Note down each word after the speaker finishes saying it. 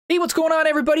Hey, what's going on,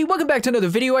 everybody? Welcome back to another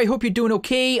video. I hope you're doing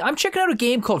okay. I'm checking out a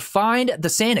game called Find the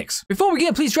Sanics. Before we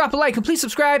begin, please drop a like and please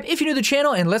subscribe if you're new to the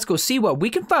channel, and let's go see what we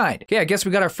can find. Okay, I guess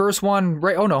we got our first one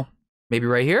right. Oh no, maybe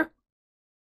right here.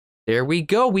 There we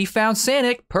go. We found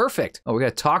Sanic. Perfect. Oh, we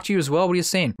gotta talk to you as well. What are you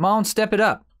saying? Come on, step it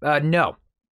up. No,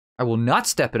 I will not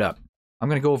step it up. I'm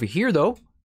gonna go over here though,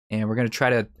 and we're gonna try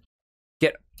to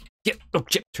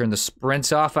turn the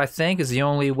sprints off. I think is the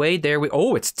only way. There we.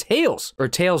 Oh, it's Tails or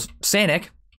Tails Sanic.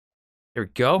 There we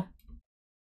go.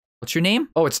 What's your name?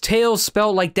 Oh, it's Tails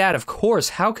spelled like that, of course.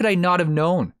 How could I not have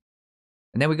known?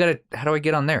 And then we gotta, how do I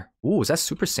get on there? Ooh, is that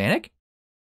supersonic?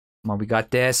 Come on, we got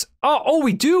this. Oh,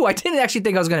 we do. I didn't actually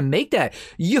think I was gonna make that.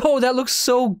 Yo, that looks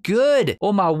so good.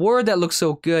 Oh my word, that looks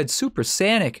so good.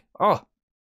 Supersonic. Oh,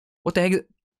 what the heck is it?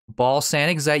 Ball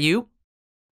Sanic, is that you?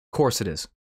 Of course it is.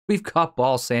 We've got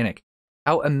Ball Sanic.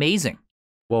 How amazing.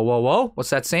 Whoa, whoa, whoa.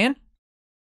 What's that saying?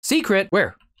 Secret?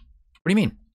 Where? What do you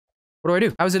mean? What do I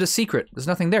do? How is it a secret? There's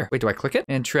nothing there. Wait, do I click it?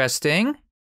 Interesting.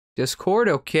 Discord,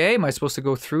 okay. Am I supposed to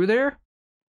go through there?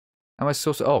 How am I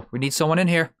supposed to? Oh, we need someone in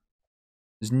here.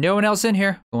 There's no one else in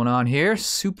here. Going on here?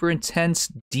 Super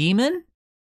intense demon?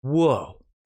 Whoa. I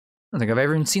don't think I've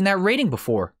ever even seen that rating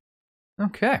before.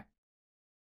 Okay.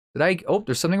 Did I? Oh,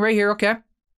 there's something right here. Okay. I'm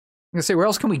gonna say, where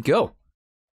else can we go?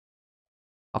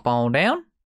 Hop on down.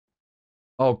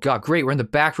 Oh god, great. We're in the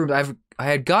back room. I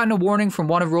had gotten a warning from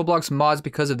one of Roblox mods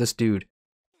because of this dude.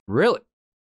 Really?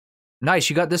 Nice,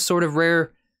 you got this sort of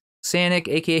rare Sanic,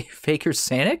 aka Faker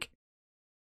Sanic?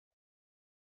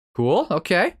 Cool,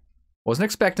 okay. Wasn't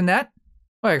expecting that.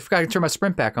 Oh, I forgot to turn my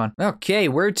sprint back on. Okay,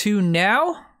 where to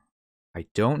now? I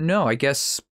don't know. I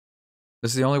guess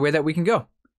this is the only way that we can go.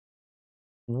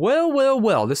 Well, well,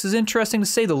 well. This is interesting to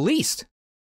say the least.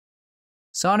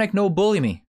 Sonic, no bully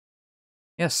me.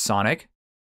 Yes, Sonic.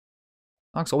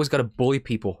 Sonic's always got to bully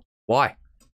people. Why?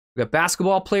 We got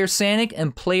basketball player Sanic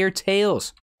and player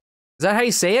Tails. Is that how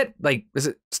you say it? Like, is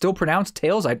it still pronounced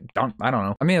Tails? I don't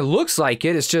know. I mean, it looks like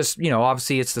it. It's just, you know,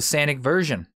 obviously it's the Sanic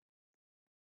version.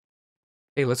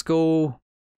 Hey, let's go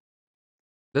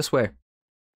this way.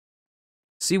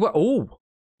 See what? Oh,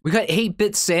 we got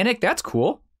 8-bit Sanic. That's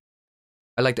cool.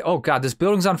 I like to. Oh god, this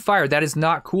building's on fire. That is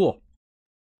not cool.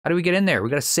 How do we get in there? We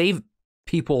gotta save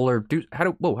people or do.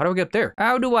 Whoa, how do we get up there?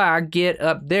 How do I get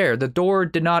up there? The door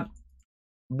did not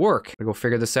work. I'll go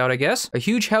figure this out, I guess. A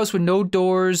huge house with no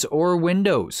doors or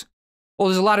windows. Oh,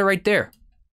 there's a ladder right there.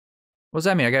 What does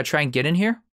that mean? I gotta try and get in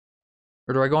here?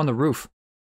 Or do I go on the roof?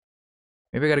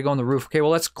 Maybe I gotta go on the roof. Okay,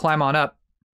 well, let's climb on up.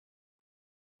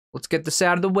 Let's get this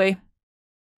out of the way.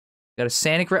 Got a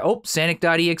Sanic right. Oh,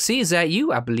 Sanic.exe. Is that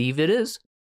you? I believe it is.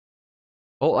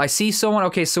 Oh, I see someone.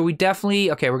 Okay, so we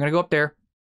definitely. Okay, we're gonna go up there.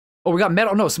 Oh, we got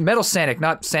metal. No, it's metal Sanic,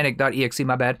 not Sanic.exe.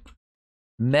 My bad.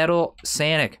 Metal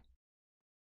Sanic.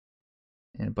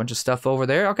 And a bunch of stuff over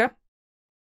there. Okay.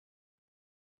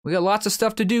 We got lots of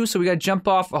stuff to do, so we gotta jump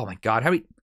off. Oh my god, how many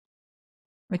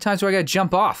times do I gotta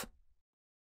jump off?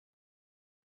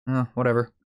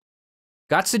 Whatever.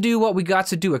 Got to do what we got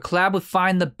to do. A collab with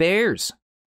Find the Bears.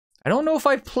 I don't know if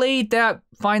I've played that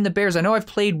Find the Bears. I know I've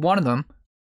played one of them.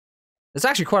 There's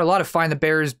actually quite a lot of Find the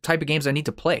Bears type of games I need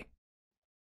to play.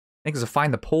 I think there's a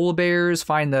Find the Polar Bears,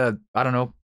 Find the, I don't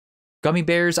know, Gummy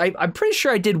Bears. I'm pretty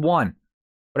sure I did one,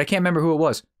 but I can't remember who it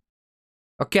was.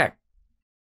 Okay.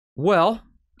 Well,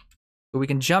 so we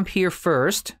can jump here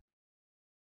first.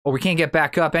 Oh, we can't get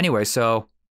back up anyway, so.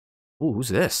 Ooh, who's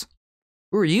this?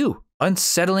 Who are you?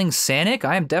 Unsettling Sanic?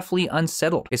 I am definitely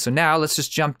unsettled. Okay, so now let's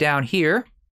just jump down here.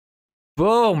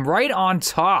 Boom, right on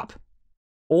top.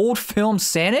 Old film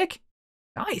Sanic?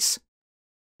 Nice.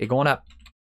 Okay, going up.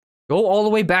 Go all the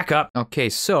way back up. Okay,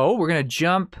 so we're gonna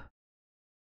jump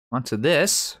onto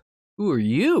this. Who are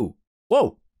you?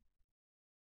 Whoa.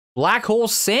 Black hole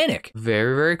Sanic.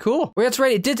 Very, very cool. Wait, that's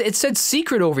right. It said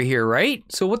secret over here, right?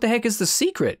 So what the heck is the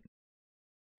secret?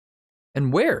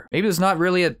 And where? Maybe there's not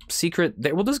really a secret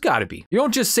there. Well, there's gotta be. You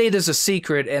don't just say there's a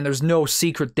secret and there's no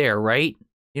secret there, right?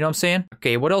 You know what I'm saying?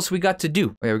 Okay, what else we got to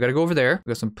do? Okay, we gotta go over there. We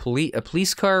got some a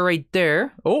police car right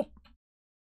there. Oh,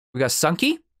 we got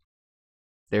Sunky.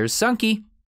 There's Sunky.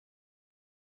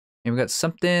 And we got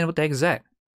something. What the heck is that?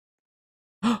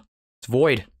 It's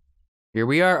Void. Here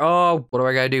we are. Oh, what do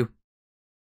I gotta do?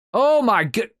 Oh my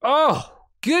god. Oh,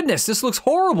 goodness. This looks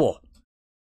horrible.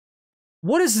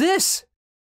 What is this?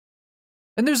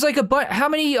 And there's like a bunch. How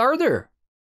many are there?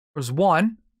 There's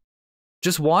one.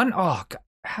 Just one? Oh, god.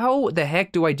 How the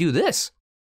heck do I do this?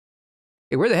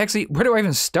 Hey, where do I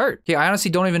even start? Okay, I honestly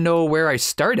don't even know where I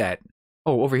start at.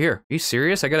 Oh, over here. Are you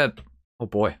serious? I gotta, oh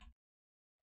boy.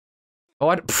 Oh,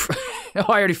 oh,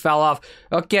 I already fell off.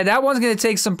 Okay, that one's gonna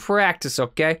take some practice,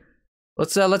 okay?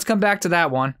 Let's come back to that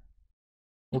one.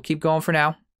 We'll keep going for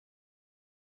now.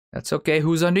 That's okay.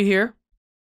 Who's under here?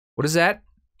 What is that?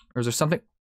 Or is there something?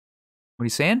 What are you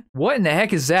saying? What in the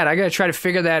heck is that? I gotta try to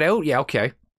figure that out. Yeah,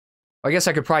 okay. I guess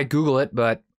I could probably Google it,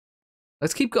 but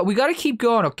let's keep going. We gotta keep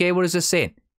going, okay? What is this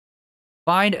saying?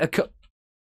 Find a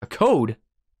code?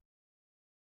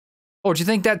 Oh, do you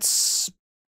think that's...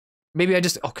 Maybe I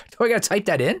just... Okay, do I gotta type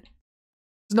that in?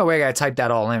 There's no way I gotta type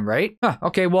that all in, right? Huh,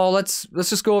 okay, well, let's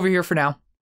just go over here for now.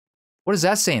 What is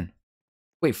that saying?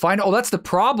 Wait, find... Oh, that's the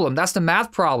problem. That's the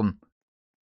math problem.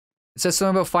 It says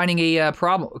something about finding a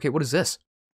problem. Okay, what is this?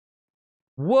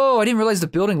 Whoa, I didn't realize the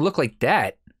building looked like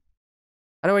that.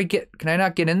 How do I get... Can I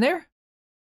not get in there?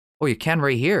 Oh, you can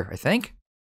right here, I think.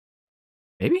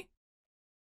 Maybe? I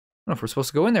don't know if we're supposed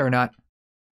to go in there or not.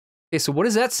 Okay, so what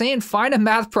is that saying? Find a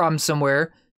math problem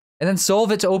somewhere and then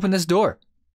solve it to open this door.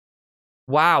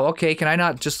 Wow, okay, can I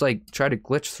not just, like, try to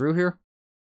glitch through here?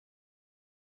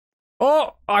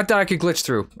 Oh, I thought I could glitch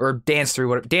through, or dance through,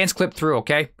 whatever. Dance clip through,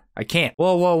 okay? I can't.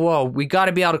 Whoa, whoa, whoa, we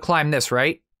gotta be able to climb this,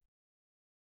 right?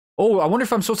 Oh, I wonder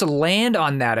if I'm supposed to land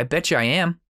on that. I bet you I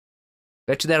am.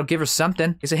 Bet you that'll give her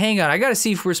something. Okay, so hang on, I gotta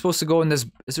see if we're supposed to go in this...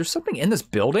 Is there something in this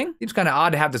building? Seems kind of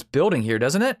odd to have this building here,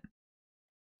 doesn't it?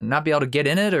 And not be able to get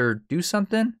in it or do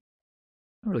something?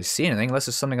 I don't really see anything unless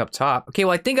there's something up top. Okay,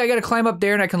 well, I think I gotta climb up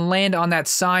there and I can land on that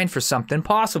sign for something,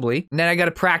 possibly. And then I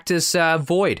gotta practice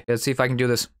void. Let's see if I can do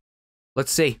this.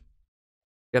 Let's see.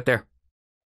 Get there.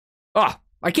 Oh,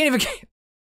 I can't even get...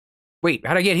 Wait,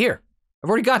 how'd I get here? I've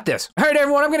already got this. All right,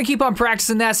 everyone, I'm gonna keep on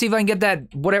practicing that, see if I can get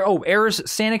that, whatever. Oh, IS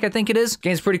SONIC, I think it is.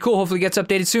 Game's pretty cool, hopefully it gets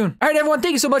updated soon. All right, everyone,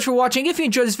 thank you so much for watching. If you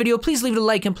enjoyed this video, please leave it a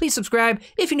like and please subscribe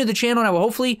if you're new to the channel, and I will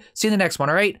hopefully see you in the next one,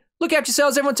 all right? Look after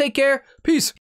yourselves, everyone, take care. Peace.